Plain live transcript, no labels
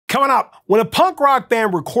Coming up, when a punk rock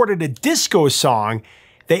band recorded a disco song,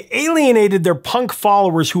 they alienated their punk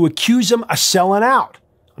followers who accused them of selling out.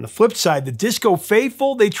 On the flip side, the disco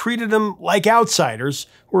faithful, they treated them like outsiders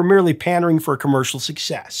who were merely pandering for commercial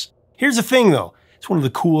success. Here's the thing though, it's one of the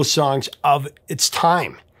coolest songs of its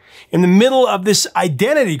time. In the middle of this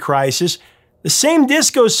identity crisis, the same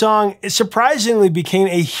disco song surprisingly became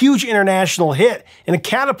a huge international hit and it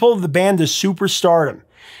catapulted the band to superstardom.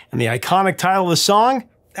 And the iconic title of the song,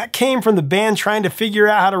 that came from the band trying to figure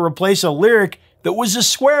out how to replace a lyric that was a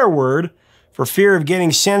swear word for fear of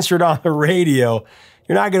getting censored on the radio.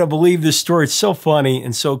 You're not going to believe this story. It's so funny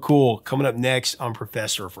and so cool. Coming up next on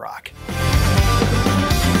Professor of Rock.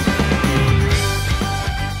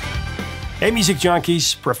 Hey music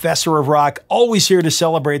junkies, Professor of Rock, always here to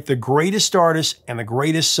celebrate the greatest artists and the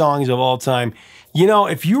greatest songs of all time. You know,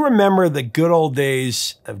 if you remember the good old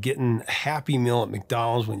days of getting a Happy Meal at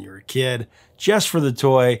McDonald's when you were a kid, just for the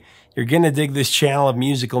toy, you're going to dig this channel of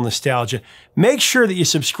musical nostalgia. Make sure that you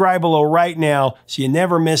subscribe below right now so you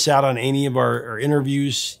never miss out on any of our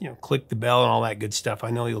interviews. You know, click the bell and all that good stuff.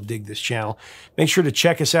 I know you'll dig this channel. Make sure to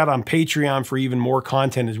check us out on Patreon for even more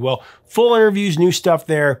content as well. Full interviews, new stuff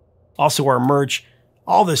there. Also our merch.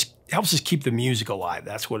 All this helps us keep the music alive.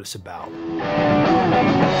 That's what it's about.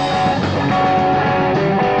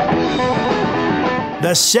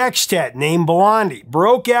 The sextet named Blondie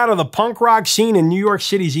broke out of the punk rock scene in New York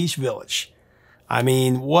City's East Village. I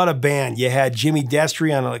mean, what a band. You had Jimmy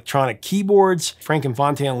Destry on electronic keyboards, Frank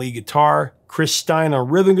Infante on lead guitar, Chris Stein on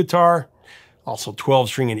rhythm guitar, also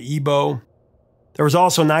 12-string and ebow. There was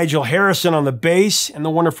also Nigel Harrison on the bass and the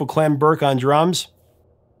wonderful Clem Burke on drums.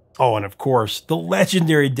 Oh, and of course, the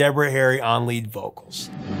legendary Deborah Harry on lead vocals.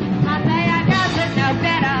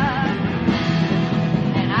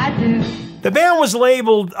 The band was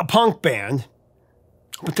labeled a punk band,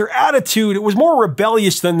 but their attitude, it was more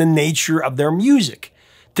rebellious than the nature of their music.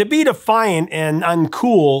 To be defiant and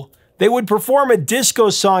uncool, they would perform a disco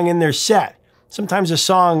song in their set, sometimes a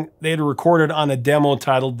song they had recorded on a demo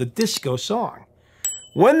titled The Disco Song.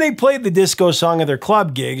 When they played the disco song at their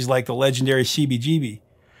club gigs, like the legendary CBGB,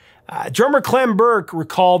 drummer Clem Burke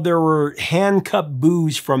recalled there were hand-cupped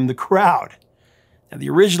boos from the crowd. Now, the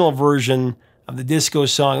original version of the disco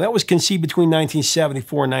song, that was conceived between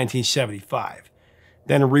 1974 and 1975.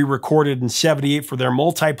 Then re-recorded in '78 for their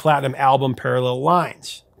multi-platinum album Parallel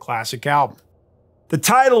Lines, classic album. The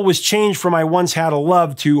title was changed from I Once Had a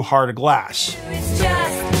Love to Heart of Glass.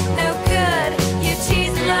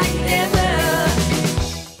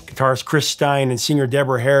 Guitarist Chris Stein and singer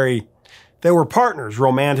Deborah Harry, they were partners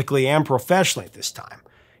romantically and professionally at this time.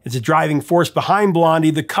 As a driving force behind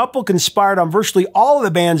Blondie, the couple conspired on virtually all of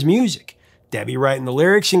the band's music. Debbie writing the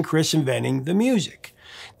lyrics and Chris inventing the music.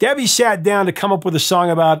 Debbie sat down to come up with a song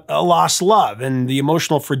about a lost love and the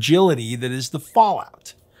emotional fragility that is the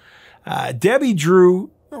fallout. Debbie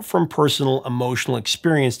drew from personal emotional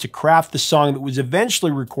experience to craft the song that was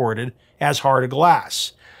eventually recorded as Heart of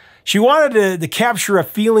Glass. She wanted to capture a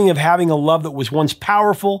feeling of having a love that was once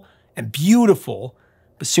powerful and beautiful,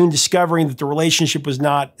 but soon discovering that the relationship was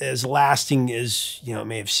not as lasting as, it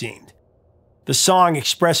may have seemed. The song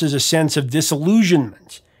expresses a sense of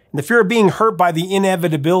disillusionment and the fear of being hurt by the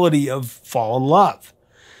inevitability of fallen love.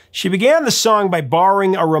 She began the song by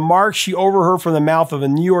borrowing a remark she overheard from the mouth of a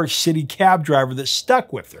New York City cab driver that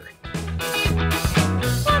stuck with her.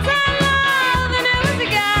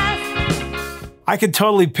 I could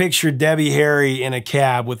totally picture Debbie Harry in a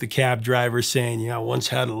cab with the cab driver saying, I once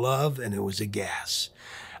had a love and it was a gas.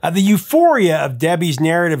 The euphoria of Debbie's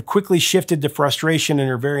narrative quickly shifted to frustration in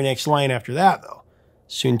her very next line after that, though.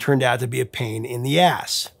 Soon turned out to be a pain in the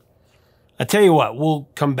ass. I tell you what, we'll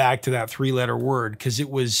come back to that 3-letter word because it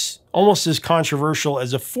was almost as controversial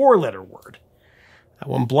as a 4-letter word.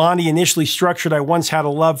 When Blondie initially structured I Once Had a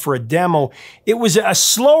Love for a demo, it was a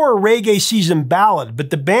slower reggae season ballad, but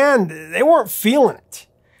the band, they weren't feeling it.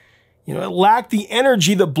 It lacked the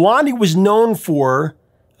energy that Blondie was known for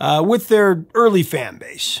with their early fan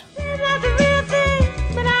base.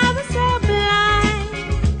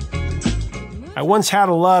 I Once Had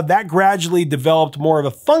a Love, that gradually developed more of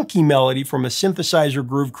a funky melody from a synthesizer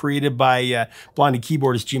groove created by Blondie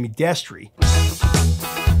keyboardist Jimmy Destry.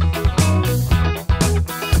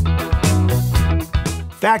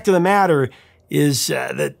 Fact of the matter is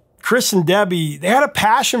that Chris and Debbie, they had a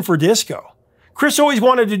passion for disco. Chris always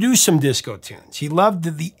wanted to do some disco tunes. He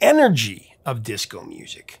loved the energy of disco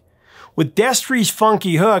music. With Destry's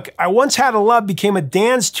funky hook, I Once Had a Love became a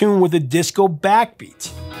dance tune with a disco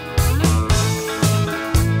backbeat.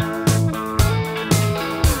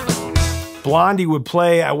 Blondie would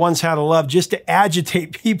play I Once Had a Love just to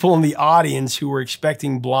agitate people in the audience who were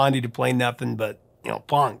expecting Blondie to play nothing but,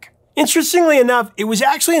 punk. Interestingly enough, it was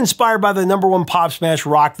actually inspired by the #1 pop smash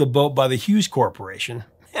Rock the Boat by the Hughes Corporation.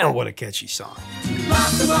 And what a catchy song.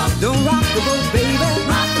 Rock the boat, don't rock the boat, baby.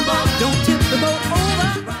 Rock the boat, don't tip the boat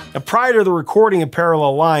over. Now, prior to the recording of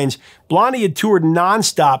Parallel Lines, Blondie had toured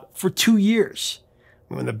nonstop for 2 years.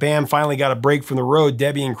 When the band finally got a break from the road,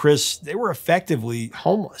 Debbie and Chris, they were effectively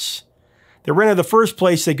homeless. They rented the first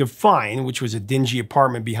place they could find, which was a dingy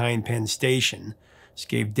apartment behind Penn Station. This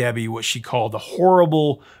gave Debbie what she called a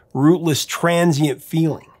horrible, rootless, transient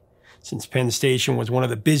feeling, since Penn Station was one of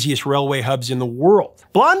the busiest railway hubs in the world.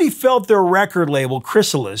 Blondie felt their record label,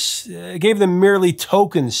 Chrysalis, gave them merely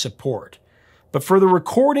token support. But for the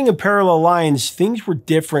recording of Parallel Lines, things were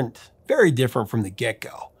different, very different from the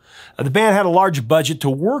get-go. The band had a large budget to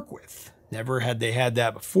work with. Never had they had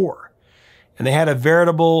that before. And they had a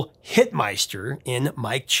veritable hitmeister in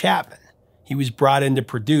Mike Chapman. He was brought in to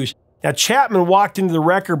produce. Now, Chapman walked into the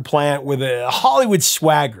record plant with a Hollywood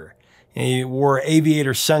swagger. And he wore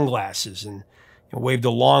aviator sunglasses and waved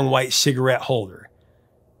a long white cigarette holder.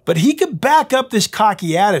 But he could back up this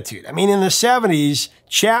cocky attitude. I mean, in the 70s,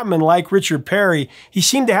 Chapman, like Richard Perry, he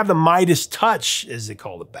seemed to have the Midas touch, as they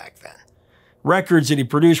called it back then. Records that he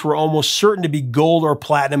produced were almost certain to be gold or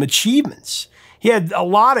platinum achievements. He had a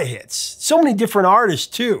lot of hits. So many different artists,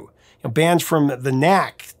 too. Bands from The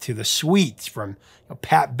Knack to The Sweets, from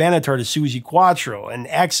Pat Benatar to Suzi Quatro and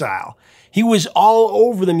Exile. He was all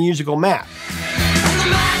over the musical map. And the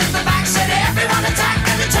man in the back said everyone attack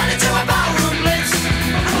and they turned into a ballroom blitz.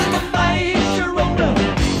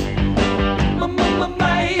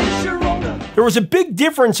 There was a big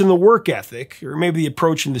difference in the work ethic, or maybe the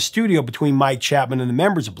approach in the studio between Mike Chapman and the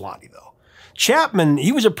members of Blondie, though. Chapman,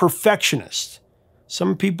 he was a perfectionist.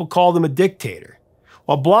 Some people called him a dictator.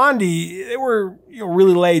 While Blondie, they were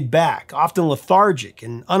really laid back, often lethargic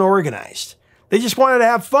and unorganized. They just wanted to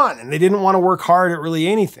have fun, and they didn't want to work hard at really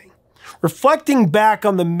anything. Reflecting back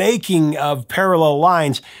on the making of Parallel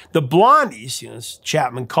Lines, the Blondies, as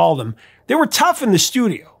Chapman called them, they were tough in the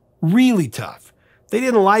studio, really tough. They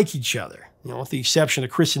didn't like each other, with the exception of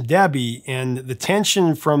Chris and Debbie, and the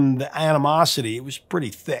tension from the animosity, it was pretty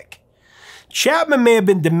thick. Chapman may have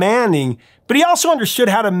been demanding, but he also understood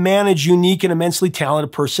how to manage unique and immensely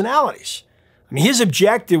talented personalities. I mean, his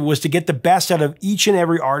objective was to get the best out of each and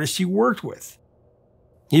every artist he worked with.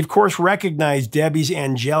 He, of course, recognized Debbie's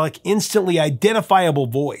angelic, instantly identifiable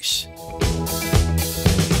voice.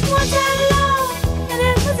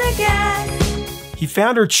 He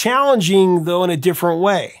found her challenging, though in a different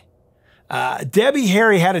way. Debbie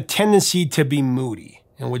Harry had a tendency to be moody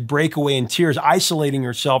and would break away in tears, isolating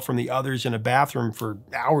herself from the others in a bathroom for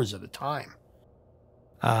hours at a time.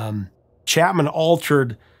 Chapman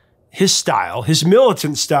altered his style, his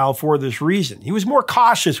militant style, for this reason. He was more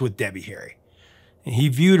cautious with Debbie Harry. And he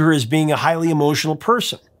viewed her as being a highly emotional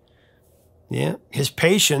person. Yeah, his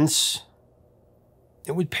patience,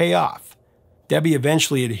 it would pay off. Debbie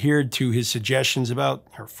eventually adhered to his suggestions about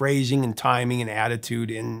her phrasing and timing and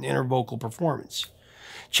attitude in her vocal performance.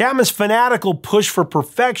 Chapman's fanatical push for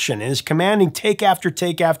perfection and his commanding take after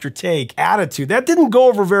take after take attitude, that didn't go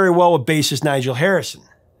over very well with bassist Nigel Harrison.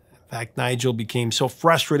 In fact, Nigel became so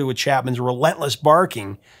frustrated with Chapman's relentless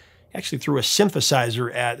barking, he actually threw a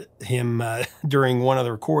synthesizer at him during one of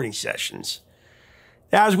the recording sessions.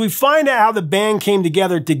 Now, as we find out how the band came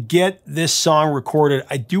together to get this song recorded,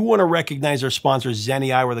 I do want to recognize our sponsor, Zenni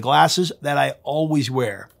Eyewear, the glasses that I always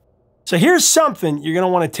wear. So here's something you're going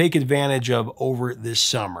to want to take advantage of over this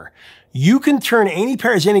summer. You can turn any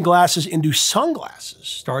pair of Zenni glasses into sunglasses,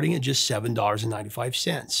 starting at just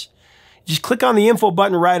 $7.95. Just click on the info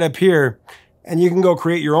button right up here, and you can go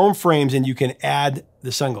create your own frames, and you can add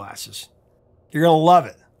the sunglasses. You're going to love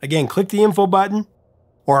it. Again, click the info button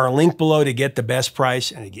or our link below to get the best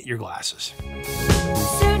price and to get your glasses.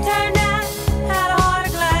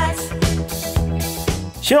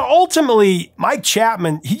 So ultimately, Mike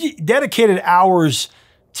Chapman, he dedicated hours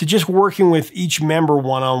to just working with each member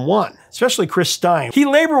one-on-one, especially Chris Stein. He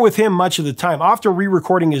labored with him much of the time, often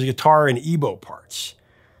re-recording his guitar and EBow parts.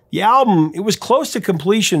 The album, it was close to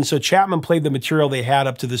completion, so Chapman played the material they had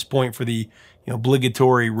up to this point for the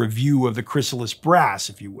obligatory review of the Chrysalis brass,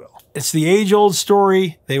 if you will. It's the age-old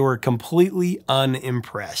story. They were completely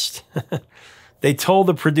unimpressed. They told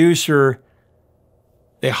the producer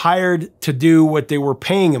they hired to do what they were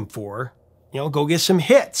paying him for, go get some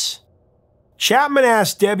hits. Chapman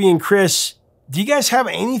asked Debbie and Chris, do you guys have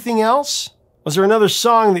anything else? Was there another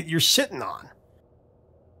song that you're sitting on?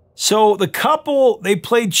 So the couple, they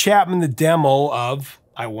played Chapman the demo of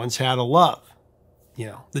I Once Had a Love,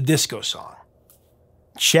 the disco song.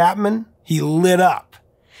 Chapman, he lit up.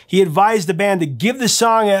 He advised the band to give the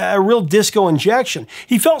song a real disco injection.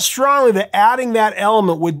 He felt strongly that adding that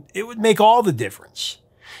element would make all the difference.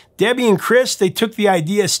 Debbie and Chris, they took the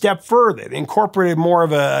idea a step further. They incorporated more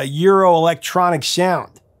of a Euro electronic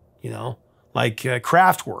sound, like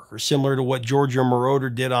Kraftwerk, or similar to what Giorgio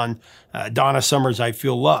Moroder did on Donna Summer's I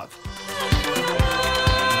Feel Love.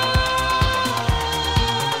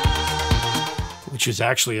 Which is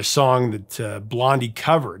actually a song that Blondie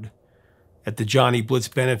covered at the Johnny Blitz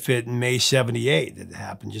benefit in May '78 that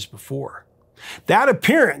happened just before. That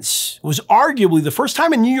appearance was arguably the first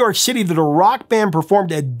time in New York City that a rock band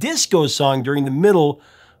performed a disco song during the middle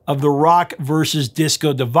of the rock versus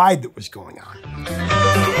disco divide that was going on.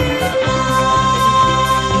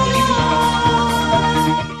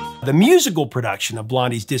 The musical production of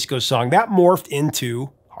Blondie's disco song, that morphed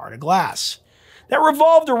into Heart of Glass. That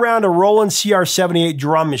revolved around a Roland CR-78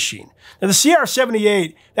 drum machine. Now, the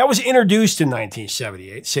CR-78, that was introduced in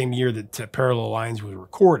 1978, same year that Parallel Lines was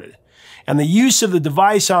recorded. And the use of the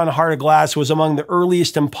device on Heart of Glass was among the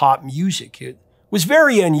earliest in pop music. It was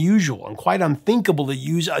very unusual and quite unthinkable to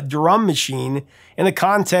use a drum machine in the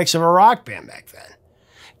context of a rock band back then.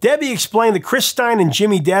 Debbie explained that Chris Stein and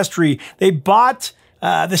Jimmy Destry, they bought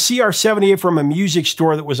the CR-78 from a music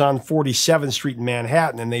store that was on 47th Street in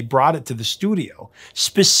Manhattan, and they brought it to the studio,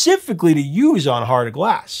 specifically to use on Heart of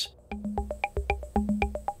Glass.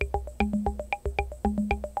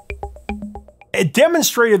 It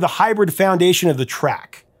demonstrated the hybrid foundation of the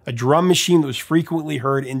track, a drum machine that was frequently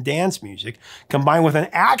heard in dance music, combined with an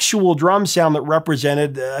actual drum sound that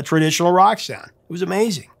represented a traditional rock sound. It was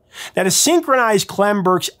amazing. Now, to synchronize Clem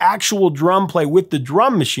Burke's actual drum play with the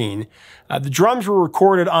drum machine, the drums were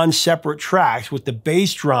recorded on separate tracks, with the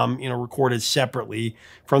bass drum, recorded separately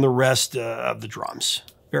from the rest of the drums.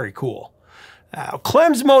 Very cool.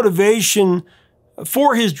 Clem's motivation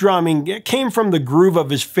for his drumming came from the groove of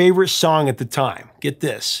his favorite song at the time. Get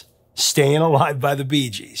this, Staying Alive by the Bee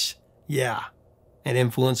Gees. Yeah, an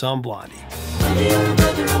influence on Blondie.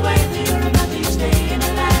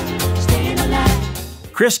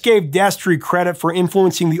 Chris gave Destry credit for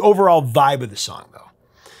influencing the overall vibe of the song, though.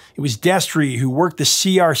 It was Destry who worked the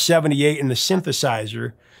CR-78 and the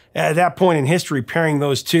synthesizer. At that point in history, pairing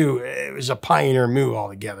those two, it was a pioneer move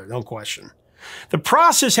altogether, no question. The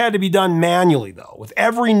process had to be done manually, though, with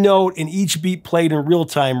every note in each beat played in real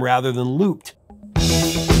time rather than looped.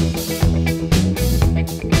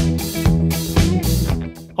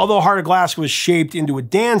 Although Heart of Glass was shaped into a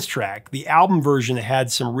dance track, the album version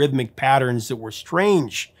had some rhythmic patterns that were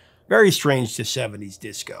strange, very strange to 70s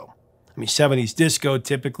disco. I mean, 70s disco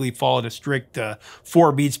typically followed a strict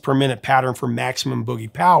 4 beats per minute pattern for maximum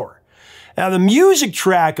boogie power. Now, the music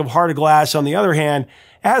track of Heart of Glass, on the other hand,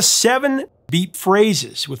 has 7 beat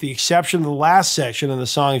phrases, with the exception of the last section in the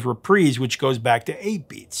song's reprise, which goes back to 8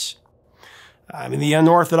 beats. I mean, the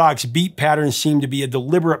unorthodox beat pattern seemed to be a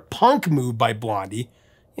deliberate punk move by Blondie,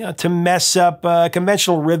 to mess up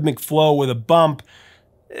conventional rhythmic flow with a bump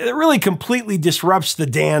that really completely disrupts the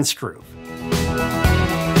dance groove.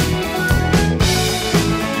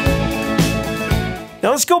 Now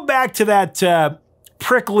let's go back to that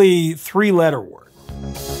prickly 3-letter word.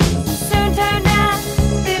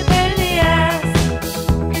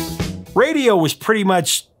 Radio was pretty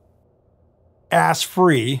much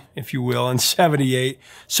ass-free, if you will, in '78,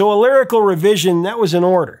 so a lyrical revision, that was in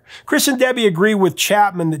order. Chris and Debbie agree with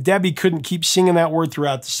Chapman that Debbie couldn't keep singing that word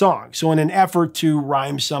throughout the song, so in an effort to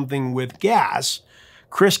rhyme something with gas,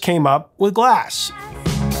 Chris came up with glass.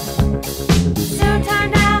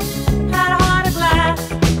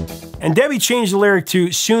 And Debbie changed the lyric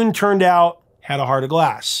to soon turned out had a heart of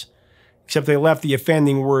glass, except they left the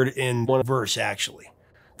offending word in one verse, actually.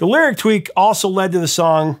 The lyric tweak also led to the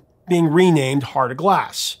song being renamed Heart of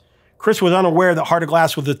Glass. Chris was unaware that Heart of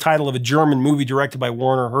Glass was the title of a German movie directed by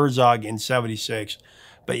Werner Herzog in '76,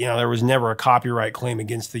 but there was never a copyright claim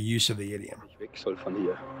against the use of the idiom.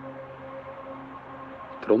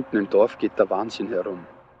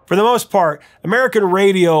 For the most part, American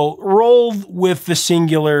radio rolled with the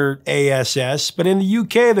singular ASS, but in the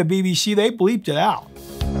UK, the BBC, they bleeped it out.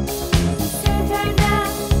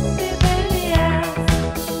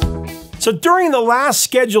 So during the last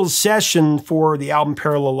scheduled session for the album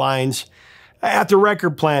Parallel Lines at the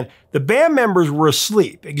record plant, the band members were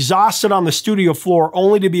asleep, exhausted on the studio floor,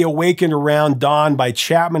 only to be awakened around dawn by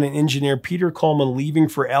Chapman and engineer Peter Coleman leaving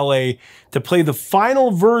for LA to play the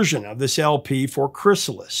final version of this LP for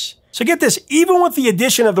Chrysalis. So get this, even with the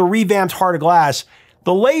addition of the revamped Heart of Glass,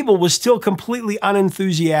 the label was still completely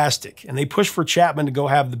unenthusiastic, and they pushed for Chapman to go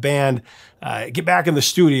have the band get back in the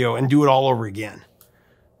studio and do it all over again.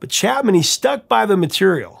 But Chapman, he stuck by the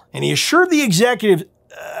material, and he assured the executive,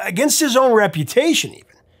 against his own reputation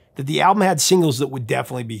even, that the album had singles that would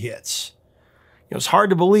definitely be hits. It was hard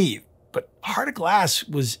to believe, but Heart of Glass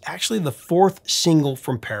was actually the 4th single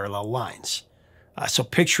from Parallel Lines. So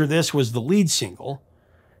Picture This was the lead single,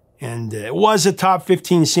 and it was a top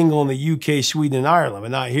 15 single in the UK, Sweden, and Ireland,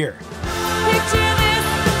 but not here.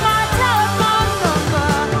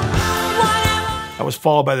 That was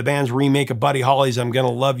followed by the band's remake of Buddy Holly's I'm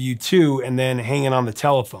Gonna Love You Too, and then Hanging on the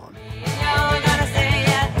Telephone.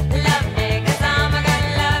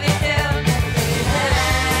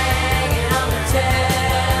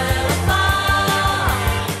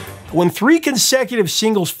 When 3 consecutive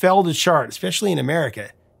singles fail to chart, especially in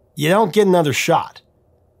America, you don't get another shot.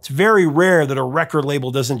 It's very rare that a record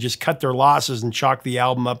label doesn't just cut their losses and chalk the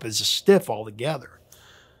album up as a stiff altogether.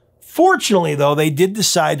 Fortunately, though, they did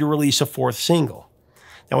decide to release a 4th single.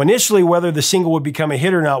 Now, initially, whether the single would become a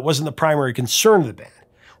hit or not wasn't the primary concern of the band.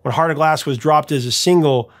 When Heart of Glass was dropped as a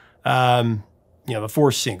single, the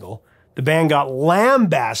 4th single, the band got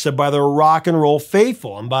lambasted by the rock and roll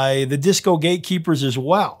faithful and by the disco gatekeepers as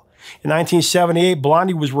well. In 1978,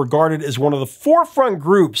 Blondie was regarded as one of the forefront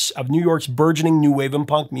groups of New York's burgeoning new wave and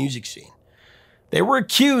punk music scene. They were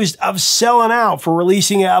accused of selling out for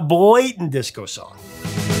releasing a blatant disco song.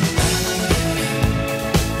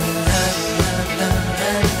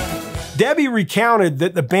 Debbie recounted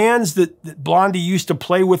that the bands that Blondie used to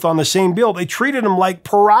play with on the same bill, they treated them like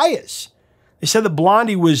pariahs. They said that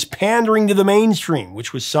Blondie was pandering to the mainstream,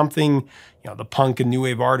 which was something, the punk and new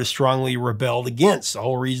wave artists strongly rebelled against. The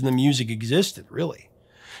whole reason the music existed, really.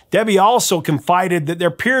 Debbie also confided that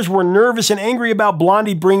their peers were nervous and angry about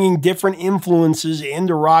Blondie bringing different influences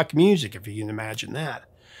into rock music, if you can imagine that.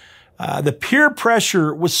 The peer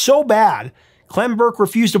pressure was so bad, Clem Burke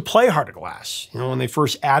refused to play Heart of Glass, when they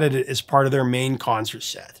first added it as part of their main concert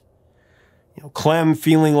set. Clem,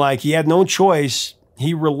 feeling like he had no choice,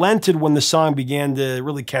 he relented when the song began to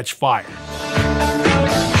really catch fire.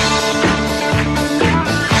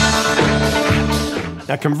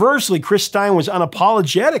 Now, conversely, Chris Stein was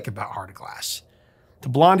unapologetic about Heart of Glass. To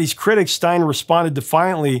Blondie's critics, Stein responded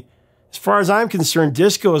defiantly, "As far as I'm concerned,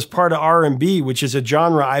 disco is part of R&B, which is a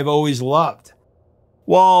genre I've always loved."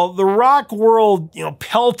 While the rock world,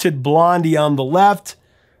 pelted Blondie on the left,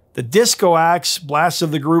 the disco acts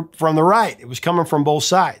blasted the group from the right. It was coming from both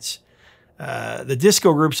sides. The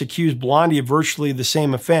disco groups accused Blondie of virtually the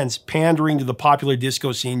same offense, pandering to the popular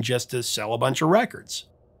disco scene just to sell a bunch of records.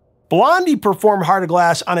 Blondie performed Heart of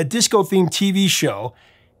Glass on a disco-themed TV show,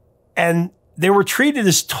 and they were treated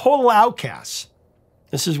as total outcasts.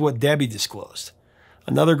 This is what Debbie disclosed.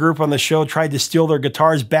 Another group on the show tried to steal their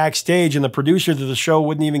guitars backstage, and the producers of the show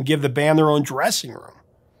wouldn't even give the band their own dressing room.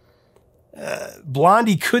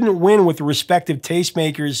 Blondie couldn't win with the respective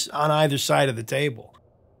tastemakers on either side of the table.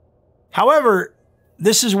 However,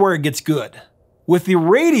 this is where it gets good. With the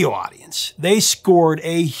radio audience, they scored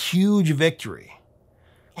a huge victory.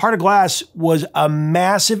 Heart of Glass was a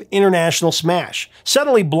massive international smash.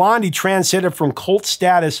 Suddenly, Blondie transcended from cult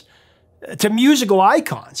status to musical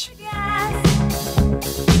icons.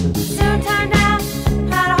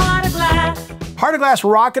 Heart of Glass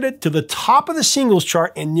rocketed to the top of the singles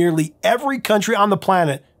chart in nearly every country on the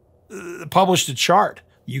planet that published a chart.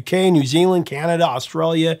 UK, New Zealand, Canada,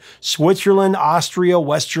 Australia, Switzerland, Austria,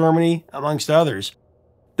 West Germany, amongst others.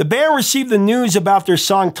 The band received the news about their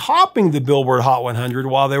song topping the Billboard Hot 100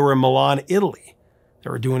 while they were in Milan, Italy. They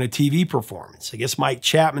were doing a TV performance. I guess Mike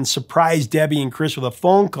Chapman surprised Debbie and Chris with a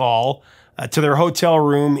phone call to their hotel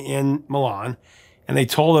room in Milan, and they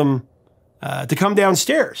told him to come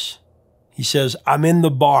downstairs. He says, "I'm in the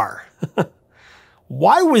bar."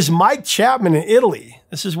 Why was Mike Chapman in Italy?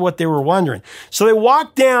 This is what they were wondering. So they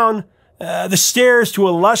walked down the stairs to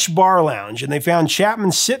a lush bar lounge, and they found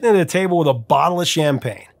Chapman sitting at a table with a bottle of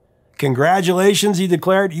champagne. "Congratulations," he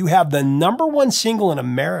declared. "You have the #1 single in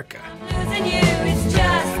America."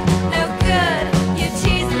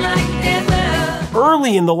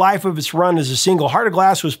 Early in the life of its run as a single, Heart of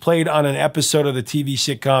Glass was played on an episode of the TV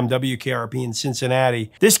sitcom WKRP in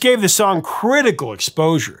Cincinnati. This gave the song critical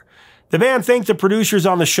exposure. The band thanked the producers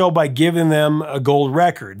on the show by giving them a gold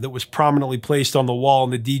record that was prominently placed on the wall in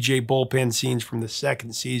the DJ bullpen scenes from the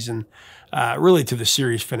 2nd season, really to the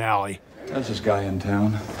series finale. There's this guy in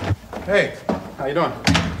town. Hey, how you doing?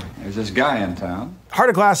 There's this guy in town. Heart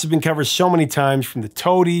of Glass has been covered so many times, from the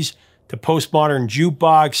Toadies to Postmodern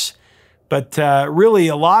Jukebox, but really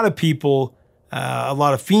a lot of people, a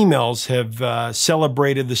lot of females have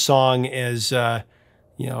celebrated the song as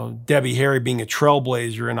Debbie Harry being a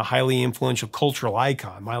trailblazer and a highly influential cultural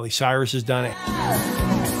icon. Miley Cyrus has done it.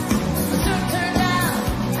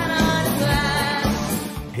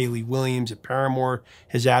 Haley Williams at Paramore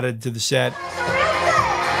has added to the set.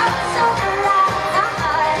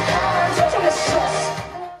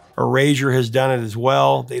 Erasure has done it as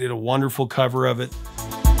well. They did a wonderful cover of it.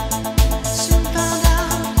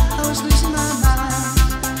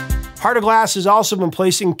 Heart of Glass has also been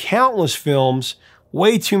placed in countless films.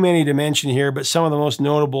 Way too many to mention here, but some of the most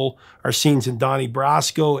notable are scenes in Donnie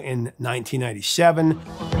Brasco in 1997.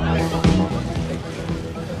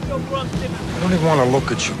 I don't even want to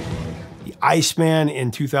look at you. The Iceman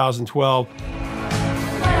in 2012.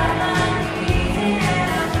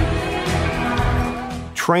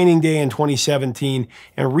 Training Day in 2017,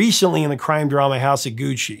 and recently in the crime drama House of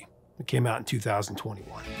Gucci, that came out in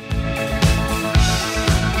 2021.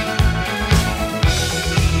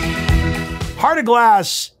 Heart of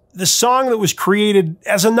Glass, the song that was created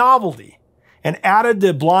as a novelty and added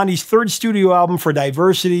to Blondie's third studio album for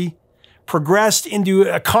diversity, progressed into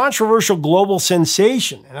a controversial global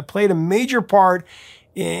sensation, and it played a major part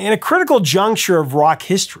in a critical juncture of rock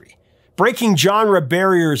history, breaking genre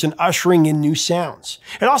barriers and ushering in new sounds.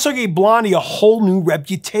 It also gave Blondie a whole new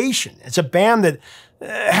reputation as a band that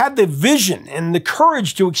had the vision and the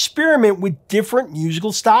courage to experiment with different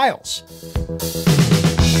musical styles.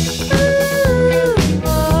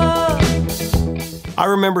 I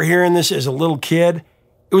remember hearing this as a little kid.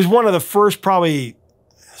 It was one of the first, it's probably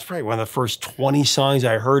one of the first 20 songs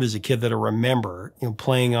I heard as a kid that I remember,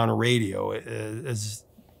 playing on a radio as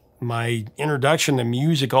my introduction to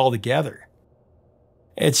music altogether.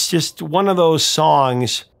 It's just one of those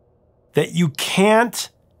songs that you can't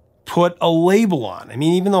put a label on. I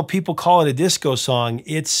mean, even though people call it a disco song,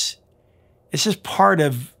 it's just part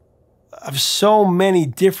of so many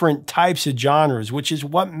different types of genres, which is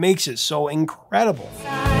what makes it so incredible.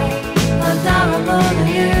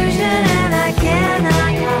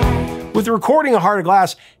 With the recording of Heart of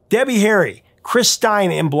Glass, Debbie Harry, Chris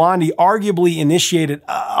Stein, and Blondie arguably initiated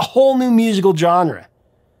a whole new musical genre,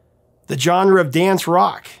 the genre of dance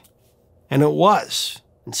rock. And it was,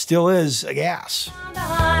 and still is, a gas.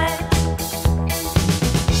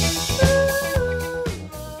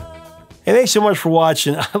 Hey, thanks so much for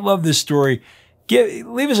watching. I love this story.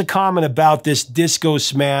 Leave us a comment about this disco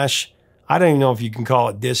smash. I don't even know if you can call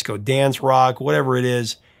it disco, dance rock, whatever it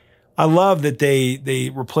is. I love that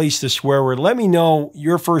they replaced the swear word. Let me know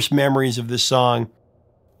your first memories of this song.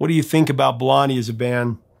 What do you think about Blondie as a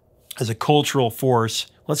band, as a cultural force?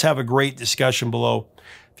 Let's have a great discussion below.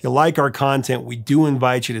 If you like our content, we do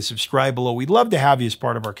invite you to subscribe below. We'd love to have you as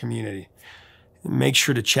part of our community. And make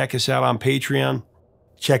sure to check us out on Patreon.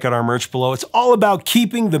 Check out our merch below. It's all about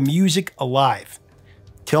keeping the music alive.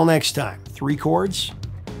 Till next time, 3 chords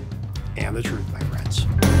and the truth, my friends.